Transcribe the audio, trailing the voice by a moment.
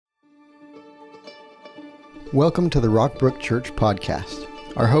Welcome to the Rockbrook Church podcast.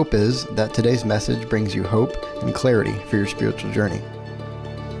 Our hope is that today's message brings you hope and clarity for your spiritual journey.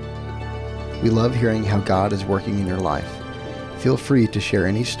 We love hearing how God is working in your life. Feel free to share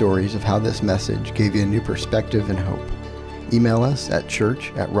any stories of how this message gave you a new perspective and hope. Email us at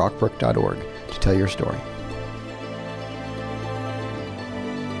church@rockbrook.org to tell your story.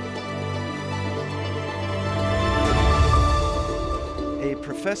 A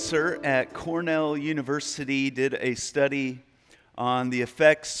professor at Cornell University did a study on the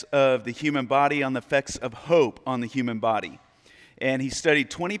effects of the human body, on the effects of hope on the human body. And he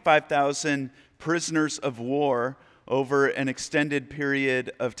studied 25,000 prisoners of war over an extended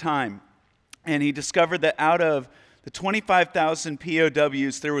period of time. And he discovered that out of the 25,000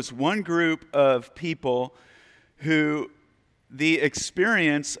 POWs, there was one group of people who the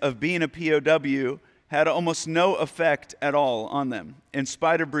experience of being a POW had almost no effect at all on them. In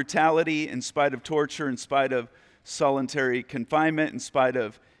spite of brutality, in spite of torture, in spite of solitary confinement, in spite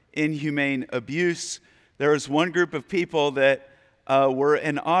of inhumane abuse, there was one group of people that were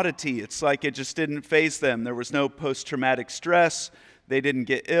an oddity. It's like it just didn't faze them. There was no post-traumatic stress. They didn't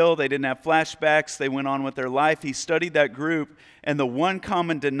get ill. They didn't have flashbacks. They went on with their life. He studied that group, and the one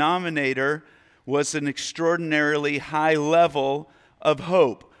common denominator was an extraordinarily high level of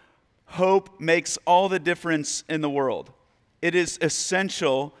hope. Hope makes all the difference in the world. It is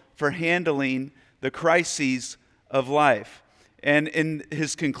essential for handling the crises of life. And in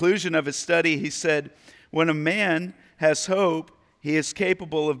his conclusion of his study, he said, when a man has hope, he is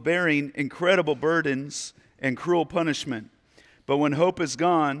capable of bearing incredible burdens and cruel punishment. But when hope is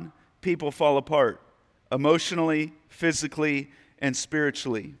gone, people fall apart, emotionally, physically, and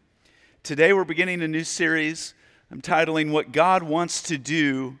spiritually. Today we're beginning a new series I'm titling What God Wants to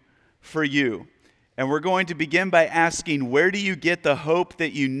Do for You. And we're going to begin by asking, where do you get the hope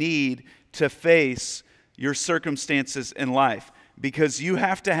that you need to face your circumstances in life? Because you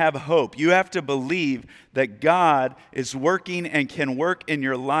have to have hope. You have to believe that God is working and can work in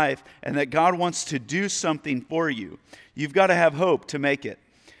your life and that God wants to do something for you. You've got to have hope to make it.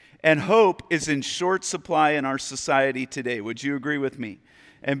 And hope is in short supply in our society today. Would you agree with me?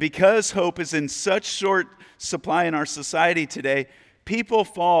 And because hope is in such short supply in our society today, people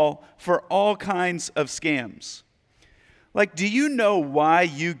fall for all kinds of scams. Like, do you know why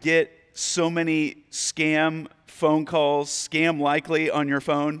you get so many scam phone calls, scam likely on your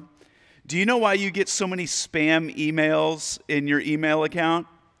phone? Do you know why you get so many spam emails in your email account?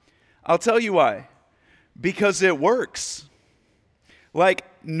 I'll tell you why. Because it works. Like,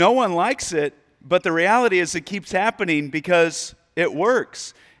 no one likes it, but the reality is it keeps happening because it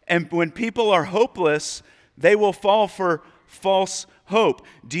works. And when people are hopeless, they will fall for false hope.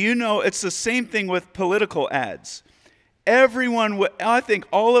 Do you know it's the same thing with political ads? I think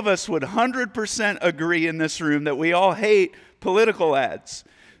all of us would 100% agree in this room that we all hate political ads.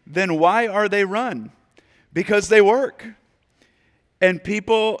 Then why are they run? Because they work. And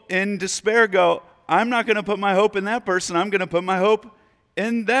people in despair go, I'm not going to put my hope in that person. I'm going to put my hope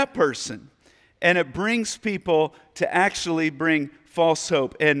in that person. And it brings people to actually bring false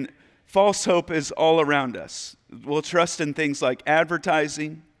hope. And false hope is all around us. We'll trust in things like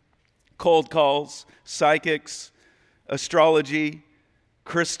advertising, cold calls, psychics, astrology,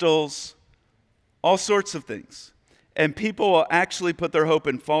 crystals, all sorts of things. And people will actually put their hope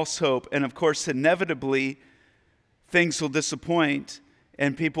in false hope. And of course, inevitably, things will disappoint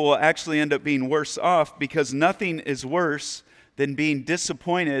and people will actually end up being worse off because nothing is worse than being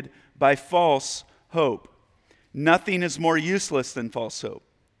disappointed by false hope. Nothing is more useless than false hope.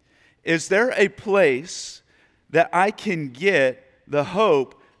 Is there a place that I can get the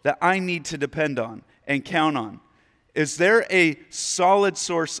hope that I need to depend on and count on? Is there a solid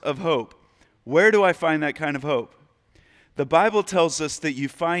source of hope? Where do I find that kind of hope? The Bible tells us that you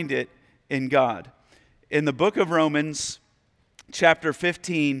find it in God. In the book of Romans, chapter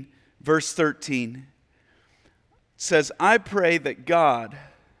 15, verse 13, it says, I pray that God,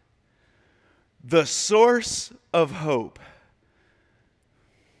 the source of hope,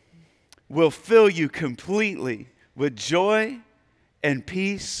 will fill you completely with joy and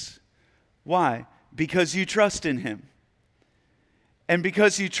peace. Why? Because you trust in Him. And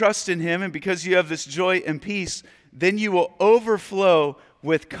because you trust in Him and because you have this joy and peace, then you will overflow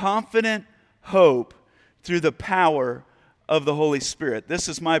with confident hope through the power of the Holy Spirit. This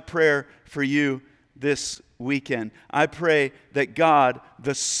is my prayer for you this weekend. I pray that God,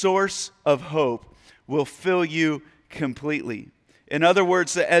 the source of hope, will fill you completely. In other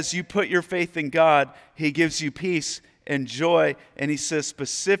words, that as you put your faith in God, He gives you peace and joy. And He says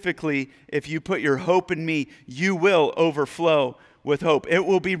specifically, if you put your hope in me, you will overflow with hope. It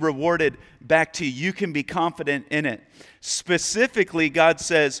will be rewarded back to you. You can be confident in it. Specifically, God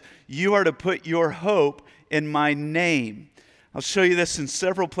says, you are to put your hope in my name. I'll show you this in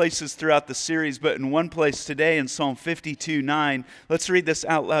several places throughout the series, but in one place today in Psalm 52:9, let's read this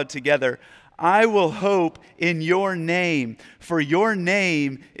out loud together. I will hope in your name, for your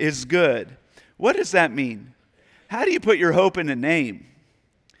name is good. What does that mean? How do you put your hope in a name?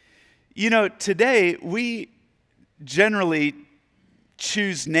 You know, today we generally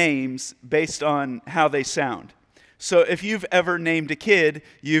choose names based on how they sound. So if you've ever named a kid,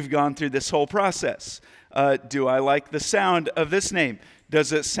 you've gone through this whole process. Do I like the sound of this name?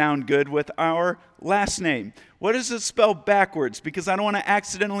 Does it sound good with our last name? What does it spell backwards? Because I don't want to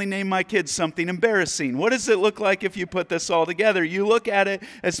accidentally name my kids something embarrassing. What does it look like if you put this all together? You look at it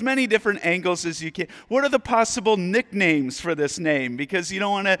as many different angles as you can. What are the possible nicknames for this name? Because you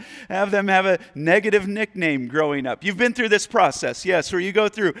don't want to have them have a negative nickname growing up. You've been through this process, yes, where you go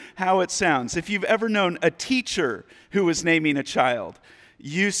through how it sounds. If you've ever known a teacher who was naming a child,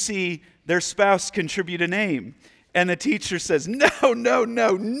 you see their spouse contribute a name. And the teacher says, no,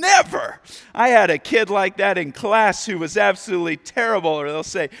 never. I had a kid like that in class who was absolutely terrible. Or they'll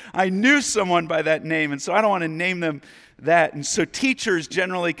say, I knew someone by that name, and so I don't want to name them that. And so teachers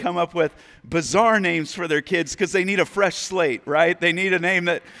generally come up with bizarre names for their kids because they need a fresh slate, right? They need a name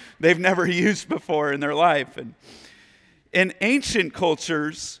that they've never used before in their life. And in ancient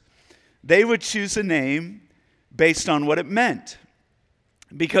cultures, they would choose a name based on what it meant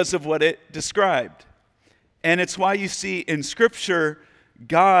because of what it described. And it's why you see in Scripture,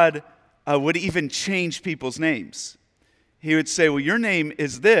 God would even change people's names. He would say, well, your name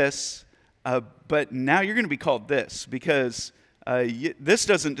is this, but now you're going to be called this because this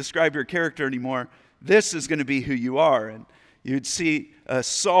doesn't describe your character anymore. This is going to be who you are. And you'd see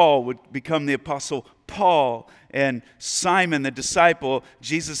Saul would become the apostle Paul, and Simon, the disciple,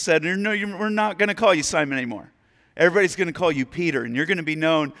 Jesus said, no, we're not going to call you Simon anymore. Everybody's going to call you Peter, and you're going to be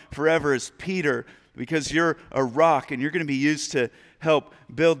known forever as Peter, because you're a rock and you're going to be used to help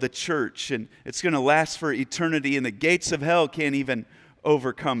build the church, and it's going to last for eternity, and the gates of hell can't even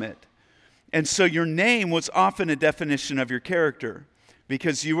overcome it. And so your name was often a definition of your character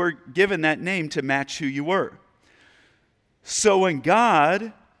because you were given that name to match who you were. So when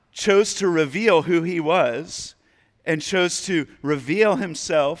God chose to reveal who he was and chose to reveal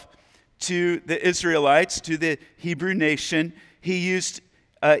himself to the Israelites, to the Hebrew nation, he used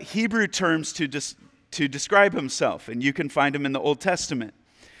Hebrew terms to describe himself, and you can find them in the Old Testament.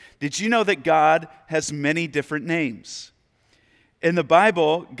 Did you know that God has many different names? In the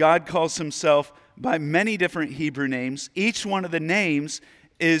Bible, God calls himself by many different Hebrew names. Each one of the names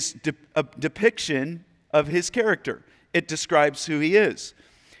is a depiction of his character. It describes who he is.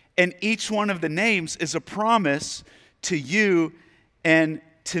 And each one of the names is a promise to you and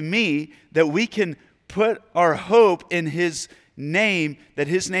to me that we can put our hope in his name, that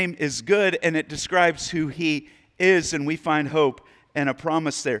his name is good, and it describes who he is, and we find hope and a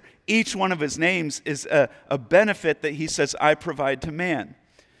promise there. Each one of his names is a benefit that he says, I provide to man.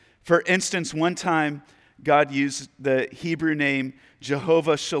 For instance, one time, God used the Hebrew name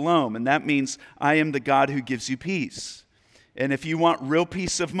Jehovah Shalom, and that means I am the God who gives you peace. And if you want real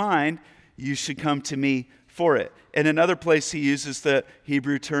peace of mind, you should come to me for it. In another place, he uses the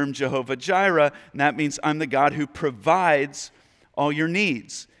Hebrew term Jehovah Jireh, and that means I'm the God who provides all your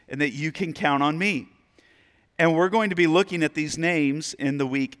needs, and that you can count on me. And we're going to be looking at these names in the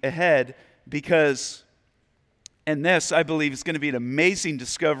week ahead because, and this, I believe, is going to be an amazing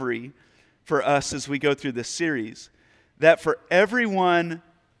discovery for us as we go through this series, that for every one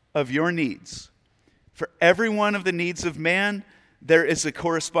of your needs, for every one of the needs of man, there is a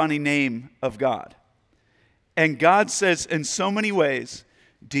corresponding name of God. And God says in so many ways,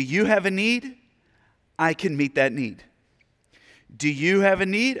 do you have a need? I can meet that need. Do you have a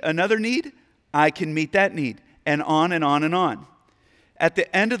need, another need? I can meet that need. And on and on and on. At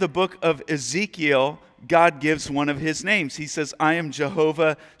the end of the book of Ezekiel, God gives one of his names. He says, I am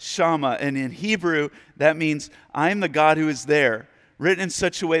Jehovah Shammah. And in Hebrew, that means I am the God who is there. Written in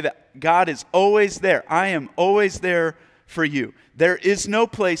such a way that God is always there. I am always there for you. There is no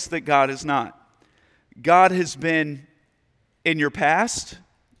place that God is not. God has been in your past.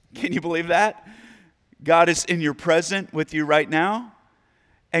 Can you believe that? God is in your present with you right now.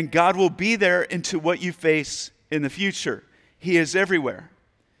 And God will be there into what you face in the future. He is everywhere.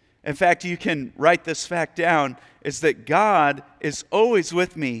 In fact, you can write this fact down, is that God is always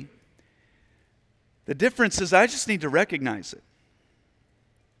with me. The difference is I just need to recognize it.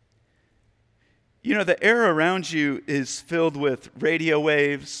 You know, the air around you is filled with radio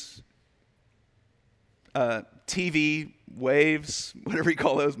waves, TV waves, whatever you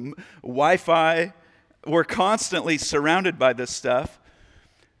call those, Wi-Fi. We're constantly surrounded by this stuff,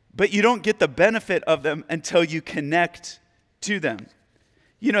 but you don't get the benefit of them until you connect to them.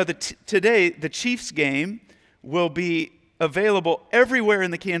 You know, today, the Chiefs game will be available everywhere in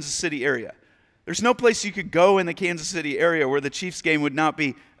the Kansas City area. There's no place you could go in the Kansas City area where the Chiefs game would not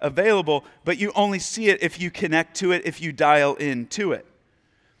be available, but you only see it if you connect to it, if you dial into it.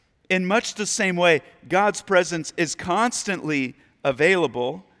 In much the same way, God's presence is constantly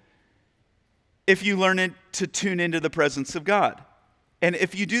available if you learn to tune into the presence of God. And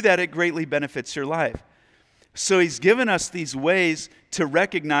if you do that, it greatly benefits your life. So he's given us these ways to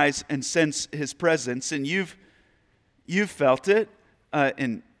recognize and sense his presence, and you've felt it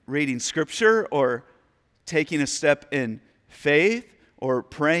in reading Scripture or taking a step in faith or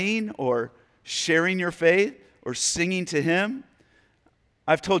praying or sharing your faith or singing to him.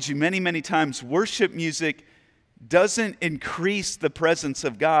 I've told you many, many times, worship music doesn't increase the presence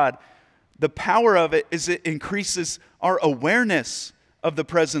of God. The power of it is it increases our awareness of the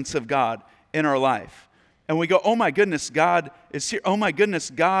presence of God in our life. And we go, oh my goodness, God is here. Oh my goodness,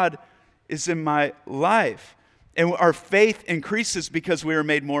 God is in my life. And our faith increases because we are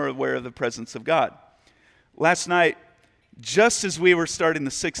made more aware of the presence of God. Last night, just as we were starting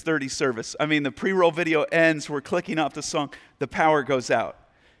the 6:30 service, the pre-roll video ends, we're clicking off the song, the power goes out.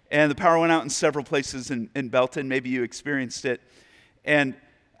 And the power went out in several places in Belton. Maybe you experienced it. And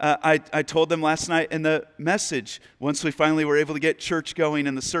I told them last night in the message, once we finally were able to get church going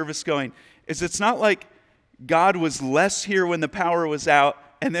and the service going, is it's not like God was less here when the power was out,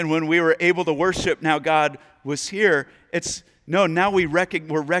 and then when we were able to worship, now God was here. Now we're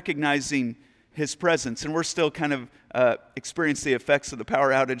recognizing his presence, and we're still kind of experiencing the effects of the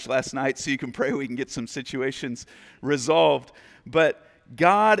power outage last night, so you can pray we can get some situations resolved. But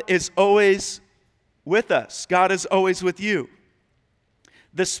God is always with us. God is always with you.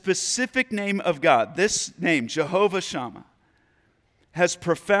 The specific name of God, this name, Jehovah Shammah, has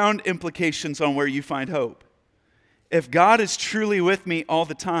profound implications on where you find hope. If God is truly with me all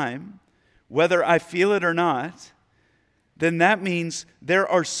the time, whether I feel it or not, then that means there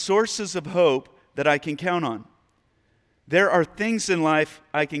are sources of hope that I can count on. There are things in life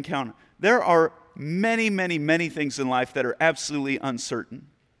I can count on. There are many, many, many things in life that are absolutely uncertain.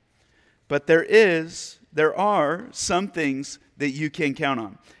 But there are some things that you can count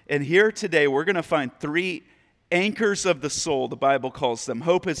on. And here today, we're going to find 3 anchors of the soul, the Bible calls them.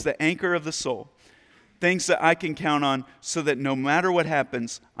 Hope is the anchor of the soul. Things that I can count on so that no matter what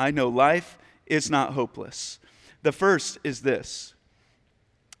happens, I know life is not hopeless. The first is this,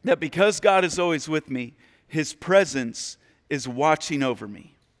 that because God is always with me, his presence is watching over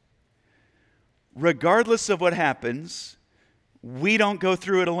me. Regardless of what happens, we don't go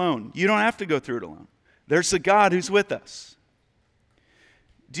through it alone. You don't have to go through it alone. There's a God who's with us.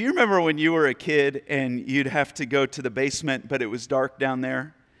 Do you remember when you were a kid and you'd have to go to the basement, but it was dark down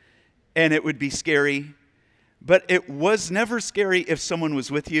there? And it would be scary, but it was never scary if someone was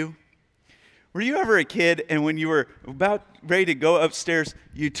with you. Were you ever a kid and when you were about ready to go upstairs,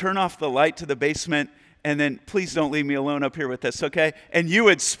 you turn off the light to the basement and then, please don't leave me alone up here with this, okay? And you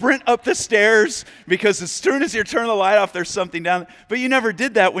would sprint up the stairs because as soon as you turn the light off, there's something down there. But you never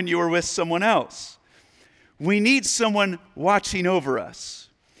did that when you were with someone else. We need someone watching over us.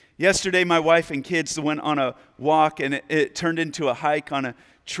 Yesterday, my wife and kids went on a walk, and it turned into a hike on a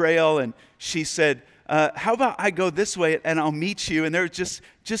trail, and she said, how about I go this way, and I'll meet you? And there were just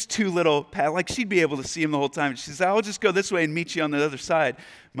 2 little paths. Like, she'd be able to see him the whole time. She said, I'll just go this way and meet you on the other side.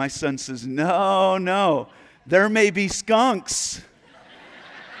 My son says, no, there may be skunks.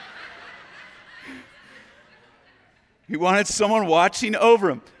 He wanted someone watching over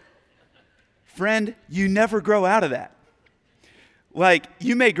him. Friend, you never grow out of that. Like,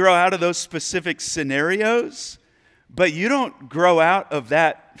 you may grow out of those specific scenarios, but you don't grow out of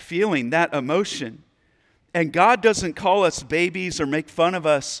that feeling, that emotion. And God doesn't call us babies or make fun of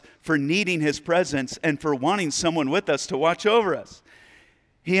us for needing his presence and for wanting someone with us to watch over us.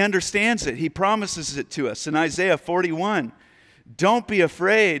 He understands it. He promises it to us. In Isaiah 41, don't be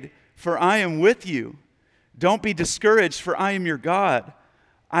afraid, for I am with you. Don't be discouraged, for I am your God.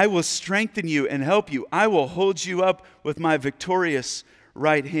 I will strengthen you and help you. I will hold you up with my victorious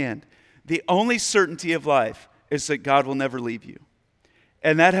right hand. The only certainty of life is that God will never leave you.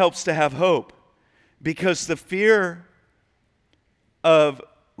 And that helps to have hope, because the fear of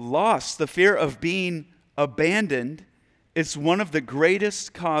loss, the fear of being abandoned, is one of the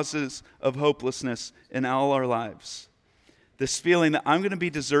greatest causes of hopelessness in all our lives. This feeling that I'm going to be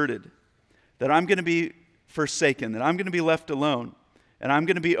deserted, that I'm going to be forsaken, that I'm going to be left alone, and I'm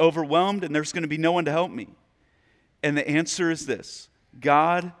going to be overwhelmed, and there's going to be no one to help me. And the answer is this: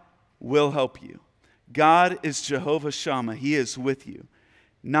 God will help you. God is Jehovah Shammah. He is with you.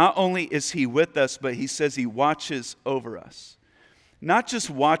 Not only is he with us, but he says he watches over us. Not just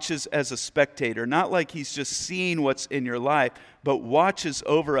watches as a spectator, not like he's just seeing what's in your life, but watches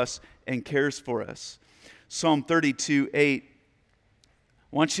over us and cares for us. Psalm 32:8.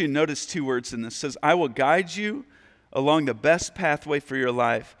 I want you to notice two words in this. It says, I will guide you along the best pathway for your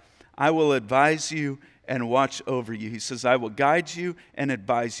life. I will advise you and watch over you. He says, I will guide you and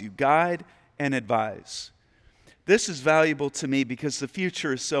advise you. Guide and advise. This is valuable to me because the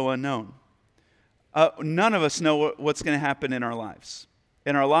future is so unknown. None of us know what's going to happen in our lives.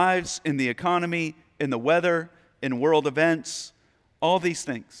 In our lives, in the economy, in the weather, in world events, all these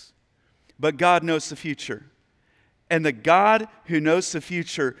things. But God knows the future. And the God who knows the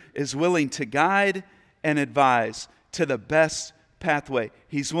future is willing to guide and advise to the best pathway.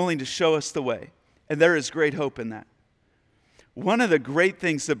 He's willing to show us the way. And there is great hope in that. One of the great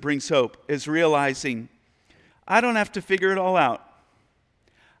things that brings hope is realizing I don't have to figure it all out.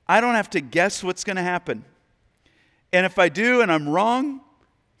 I don't have to guess what's going to happen. And if I do and I'm wrong,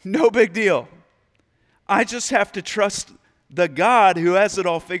 no big deal. I just have to trust the God who has it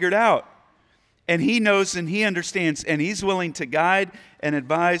all figured out. And he knows and he understands and he's willing to guide and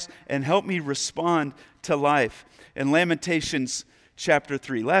advise and help me respond to life. In Lamentations chapter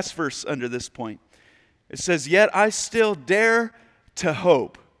 3, last verse under this point, it says, yet I still dare to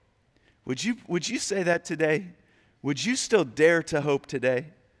hope. Would you say that today? Would you still dare to hope today?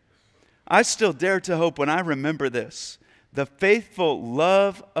 I still dare to hope when I remember this. The faithful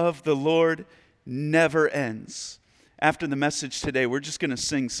love of the Lord never ends. After the message today, we're just going to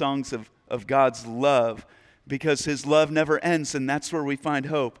sing songs of God's love because his love never ends, and that's where we find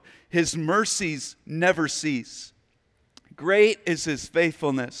hope. His mercies never cease. Great is his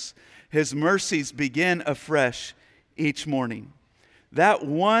faithfulness. His mercies begin afresh each morning. That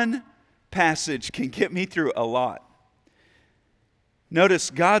one passage can get me through a lot. Notice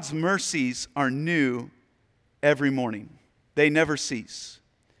God's mercies are new every morning. They never cease.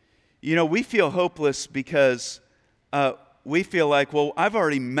 You know, we feel hopeless because we feel like, well, I've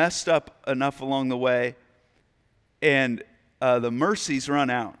already messed up enough along the way and the mercies run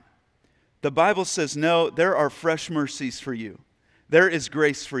out. The Bible says, no, there are fresh mercies for you. There is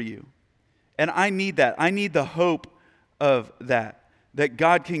grace for you. And I need that. I need the hope of that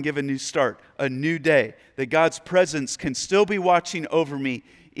God can give a new start, a new day, that God's presence can still be watching over me,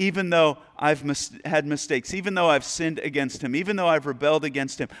 even though I've had mistakes, even though I've sinned against him, even though I've rebelled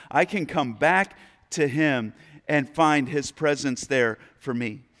against him. I can come back to him and find his presence there for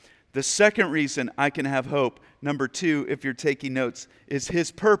me. The second reason I can have hope, number 2, if you're taking notes, is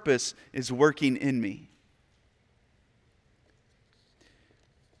his purpose is working in me.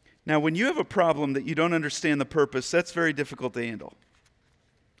 Now, when you have a problem that you don't understand the purpose, that's very difficult to handle.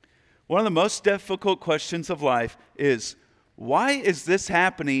 One of the most difficult questions of life is, why is this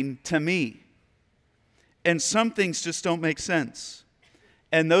happening to me? And some things just don't make sense.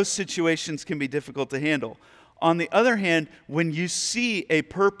 And those situations can be difficult to handle. On the other hand, when you see a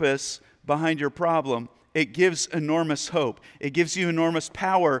purpose behind your problem, it gives enormous hope. It gives you enormous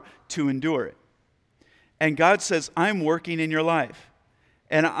power to endure it. And God says, I'm working in your life.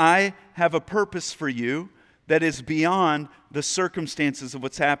 And I have a purpose for you that is beyond the circumstances of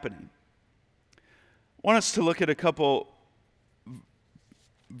what's happening. I want us to look at a couple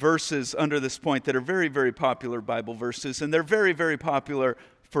verses under this point that are very, very popular Bible verses. And they're very, very popular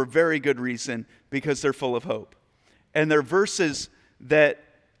for very good reason, because they're full of hope. And they're verses that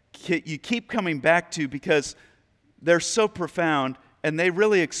you keep coming back to because they're so profound and they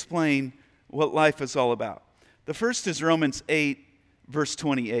really explain what life is all about. The first is Romans 8, verse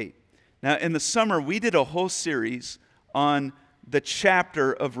 28. Now, in the summer, we did a whole series on the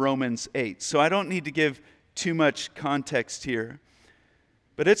chapter of Romans 8. So I don't need to give too much context here.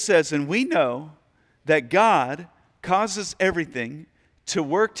 But it says, and we know that God causes everything to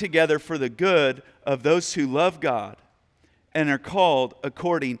work together for the good of those who love God and are called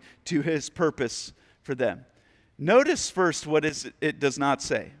according to his purpose for them. Notice first what it does not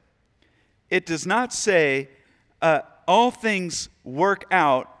say. It does not say all things work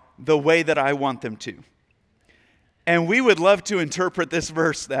out the way that I want them to. And we would love to interpret this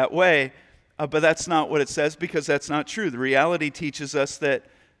verse that way, but that's not what it says, because that's not true. The reality teaches us that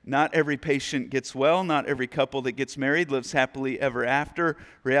not every patient gets well. Not every couple that gets married lives happily ever after.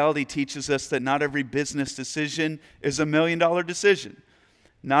 Reality teaches us that not every business decision is $1 million decision.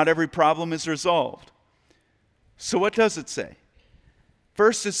 Not every problem is resolved. So what does it say?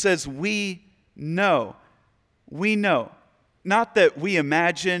 First, it says, we know. We know. not that we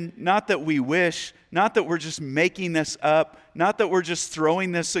imagine, not that we wish, not that we're just making this up, not that we're just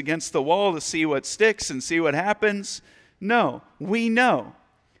throwing this against the wall to see what sticks and see what happens. No, we know.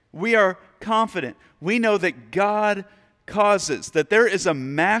 We are confident. We know that God causes, that there is a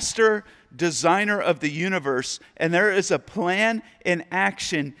master designer of the universe, and there is a plan in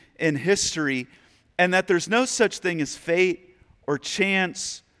action in history, and that there's no such thing as fate or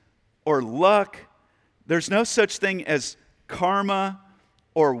chance or luck. There's no such thing as karma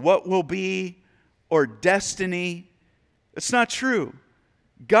or what will be or destiny. It's not true.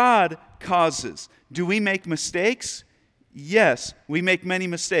 God causes. Do we make mistakes? Yes, we make many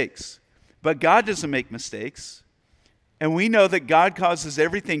mistakes. But God doesn't make mistakes. And we know that God causes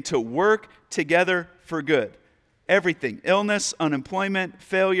everything to work together for good. Everything. Illness, unemployment,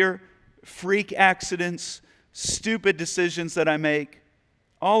 failure, freak accidents, stupid decisions that I make.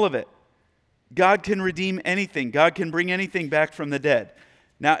 All of it. God can redeem anything. God can bring anything back from the dead.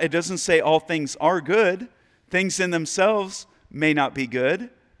 Now, it doesn't say all things are good. Things in themselves may not be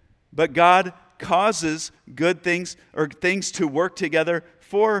good. But God causes good things or things to work together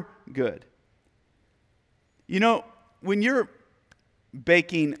for good. You know, when you're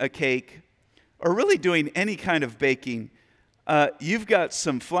baking a cake or really doing any kind of baking, you've got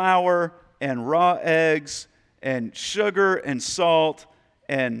some flour and raw eggs and sugar and salt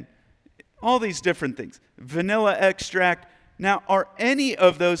and all these different things. Vanilla extract. Now, are any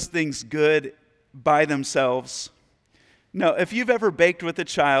of those things good by themselves? No, if you've ever baked with a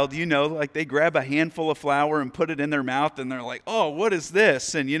child, you know, like they grab a handful of flour and put it in their mouth and they're like, oh, what is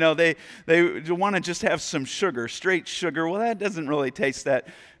this? And, you know, they want to just have some sugar, straight sugar. Well, that doesn't really taste that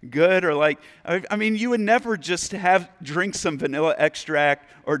good. Or like, I mean, you would never just drink some vanilla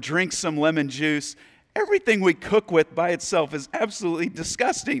extract or drink some lemon juice. Everything we cook with by itself is absolutely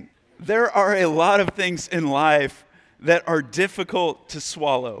disgusting. There are a lot of things in life that are difficult to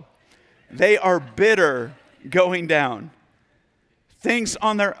swallow. They are bitter going down. Things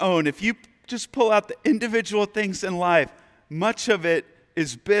on their own, if you just pull out the individual things in life, much of it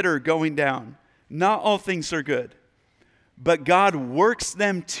is bitter going down. Not all things are good. But God works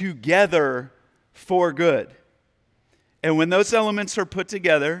them together for good. And when those elements are put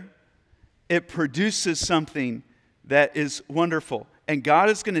together, it produces something that is wonderful. And God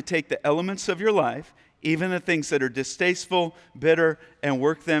is going to take the elements of your life, even the things that are distasteful, bitter, and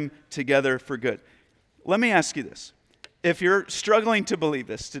work them together for good. Let me ask you this. If you're struggling to believe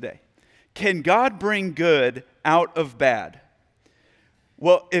this today, can God bring good out of bad?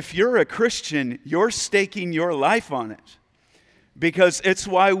 Well, if you're a Christian, you're staking your life on it. Because it's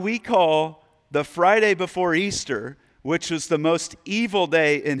why we call the Friday before Easter, which was the most evil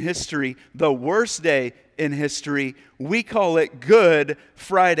day in history, the worst day in history, we call it Good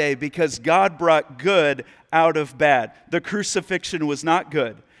Friday because God brought good out of bad. The crucifixion was not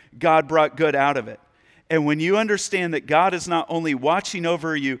good. God brought good out of it. And when you understand that God is not only watching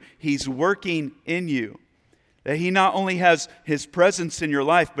over you, He's working in you. That He not only has His presence in your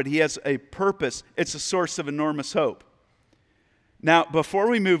life, but He has a purpose. It's a source of enormous hope. Now, before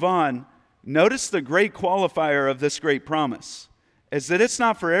we move on, notice the great qualifier of this great promise is that it's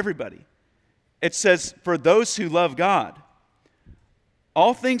not for everybody. It says, for those who love God.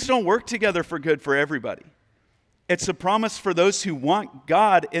 All things don't work together for good for everybody. It's a promise for those who want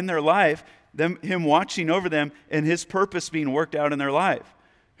God in their life, Him watching over them, and His purpose being worked out in their life.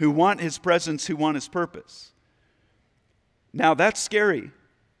 Who want His presence, who want His purpose. Now that's scary.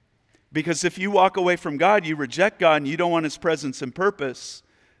 Because if you walk away from God, you reject God, and you don't want His presence and purpose,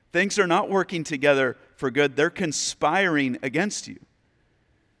 things are not working together for good. They're conspiring against you.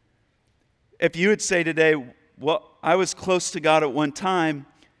 If you would say today, well, I was close to God at one time,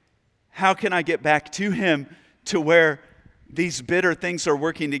 how can I get back to Him to where these bitter things are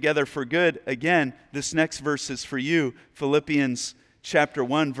working together for good? Again, this next verse is for you, Philippians chapter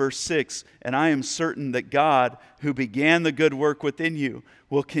 1, verse 6. And I am certain that God, who began the good work within you,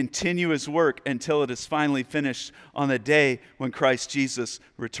 will continue His work until it is finally finished on the day when Christ Jesus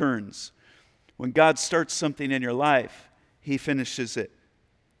returns. When God starts something in your life, He finishes it.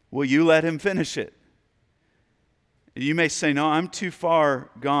 Will you let Him finish it? You may say, no, I'm too far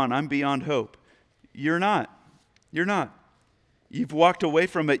gone. I'm beyond hope. You're not. You're not. You've walked away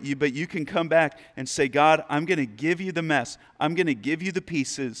from it, but you can come back and say, God, I'm going to give you the mess. I'm going to give you the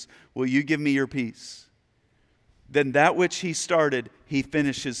pieces. Will you give me your peace? Then that which He started, He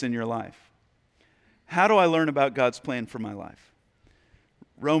finishes in your life. How do I learn about God's plan for my life?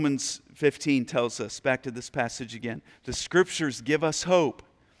 Romans 15 tells us, back to this passage again, the Scriptures give us hope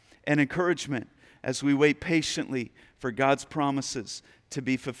and encouragement as we wait patiently for God's promises to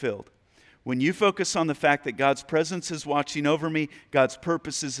be fulfilled. When you focus on the fact that God's presence is watching over me, God's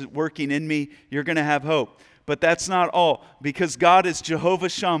purpose is working in me, you're going to have hope. But that's not all, because God is Jehovah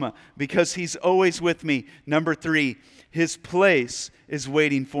Shammah, because He's always with me. Number 3, His place is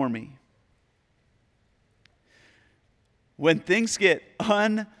waiting for me. When things get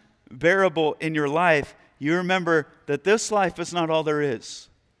unbearable in your life, you remember that this life is not all there is.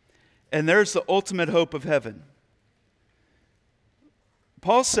 And there's the ultimate hope of heaven.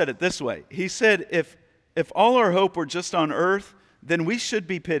 Paul said it this way. He said, if all our hope were just on earth, then we should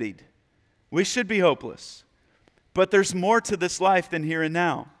be pitied. We should be hopeless. But there's more to this life than here and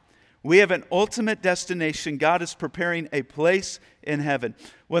now. We have an ultimate destination. God is preparing a place in heaven.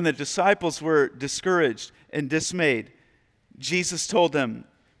 When the disciples were discouraged and dismayed, Jesus told them,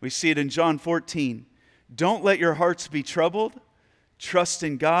 we see it in John 14, don't let your hearts be troubled. Trust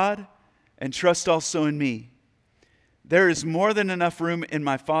in God and trust also in me. There is more than enough room in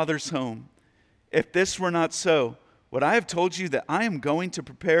my Father's home. If this were not so, would I have told you that I am going to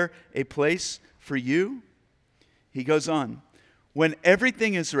prepare a place for you? He goes on, when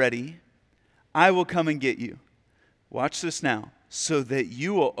everything is ready, I will come and get you. Watch this now, so that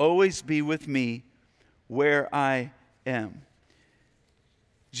you will always be with me where I am.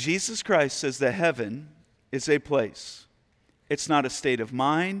 Jesus Christ says that heaven is a place. It's not a state of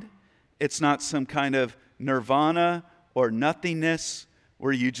mind. It's not some kind of nirvana or nothingness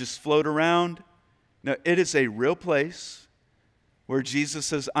where you just float around. No, it is a real place where Jesus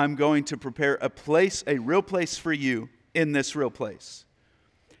says, I'm going to prepare a real place for you in this real place.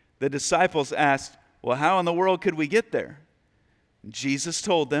 The disciples asked, well, how in the world could we get there? Jesus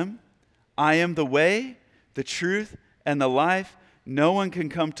told them, I am the way, the truth, and the life. No one can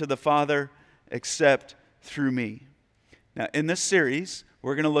come to the Father except through me. Now, in this series,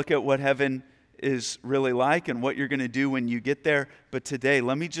 we're going to look at what heaven is really like and what you're going to do when you get there. But today,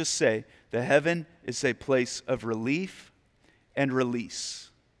 let me just say that heaven is a place of relief and release.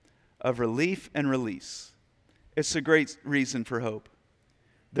 Of relief and release. It's a great reason for hope.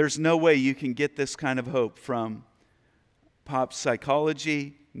 There's no way you can get this kind of hope from pop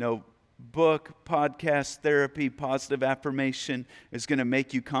psychology. No book, podcast, therapy, positive affirmation is going to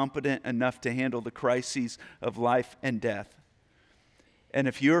make you competent enough to handle the crises of life and death. And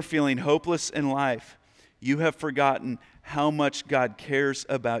if you're feeling hopeless in life, you have forgotten how much God cares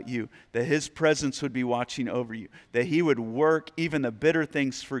about you, that His presence would be watching over you, that He would work even the bitter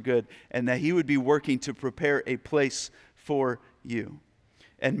things for good, and that He would be working to prepare a place for you.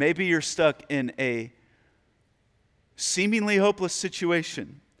 And maybe you're stuck in a seemingly hopeless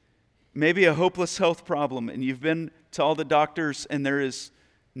situation, maybe a hopeless health problem, and you've been to all the doctors and there is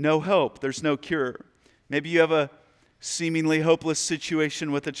no help, there's no cure. Maybe you have a seemingly hopeless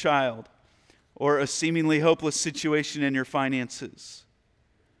situation with a child, or a seemingly hopeless situation in your finances.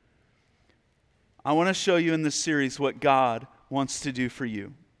 I want to show you in this series what God wants to do for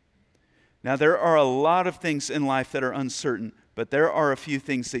you. Now, there are a lot of things in life that are uncertain, but there are a few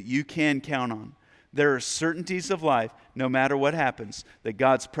things that you can count on. There are certainties of life, no matter what happens, that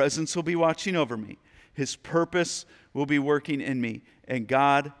God's presence will be watching over me. His purpose will be working in me, and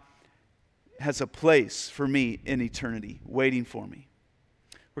God has a place for me in eternity, waiting for me.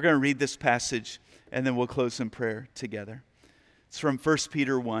 We're going to read this passage, and then we'll close in prayer together. It's from 1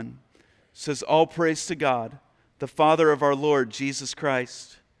 Peter 1. It says, all praise to God, the Father of our Lord Jesus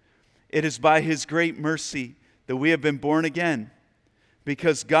Christ. It is by His great mercy that we have been born again,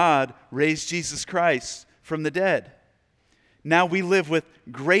 because God raised Jesus Christ from the dead. Now we live with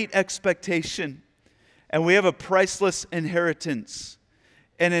great expectation, and we have a priceless inheritance,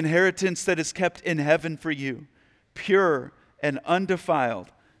 an inheritance that is kept in heaven for you, pure and undefiled,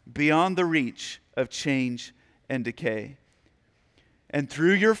 beyond the reach of change and decay. And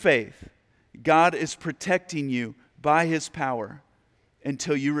through your faith, God is protecting you by His power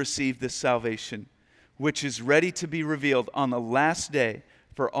until you receive this salvation, which is ready to be revealed on the last day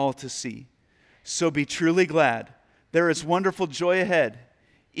for all to see. So be truly glad. There is wonderful joy ahead,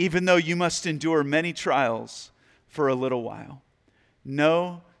 even though you must endure many trials for a little while.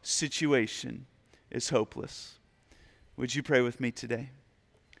 No situation is hopeless. Would you pray with me today?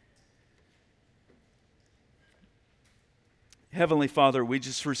 Heavenly Father, we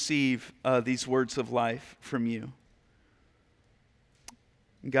just receive these words of life from you.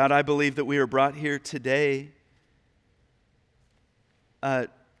 God, I believe that we are brought here today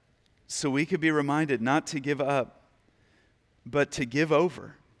so we could be reminded not to give up, but to give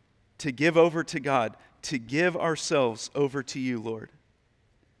over to God, to give ourselves over to you, Lord.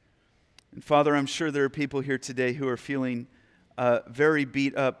 And Father, I'm sure there are people here today who are feeling very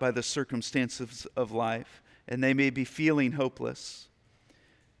beat up by the circumstances of life, and they may be feeling hopeless.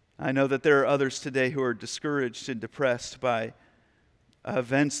 I know that there are others today who are discouraged and depressed by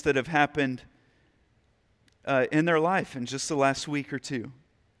events that have happened in their life in just the last week or two.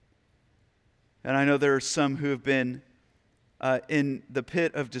 And I know there are some who have been in the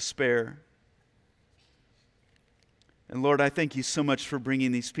pit of despair. And Lord, I thank you so much for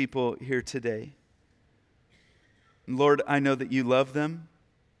bringing these people here today. And Lord, I know that you love them.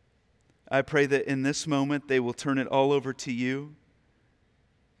 I pray that in this moment they will turn it all over to you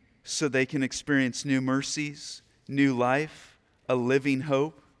so they can experience new mercies, new life, a living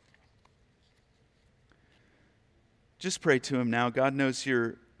hope. Just pray to him now. God knows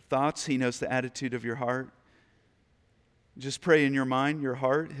your thoughts. He knows the attitude of your heart. Just pray in your mind, your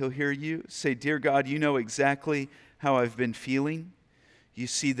heart. He'll hear you. Say, dear God, you know exactly how I've been feeling. You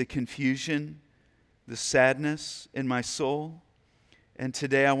see the confusion, the sadness in my soul. And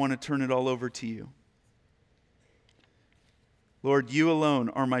today I want to turn it all over to you. Lord, you alone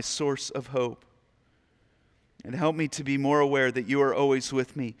are my source of hope. And help me to be more aware that you are always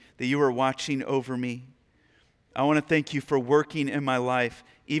with me, that you are watching over me. I want to thank you for working in my life,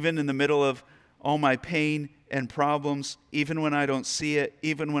 even in the middle of all my pain and problems, even when I don't see it,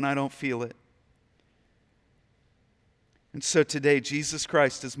 even when I don't feel it. And so today, Jesus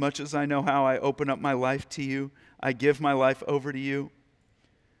Christ, as much as I know how, I open up my life to you. I give my life over to you.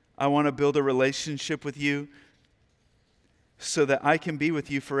 I want to build a relationship with you so that I can be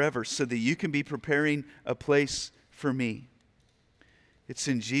with you forever, so that you can be preparing a place for me. It's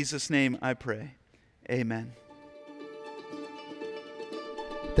in Jesus' name I pray. Amen.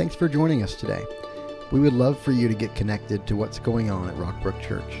 Thanks for joining us today. We would love for you to get connected to what's going on at Rockbrook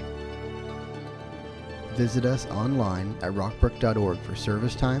Church. Visit us online at rockbrook.org for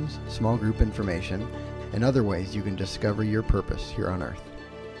service times, small group information, and other ways you can discover your purpose here on earth.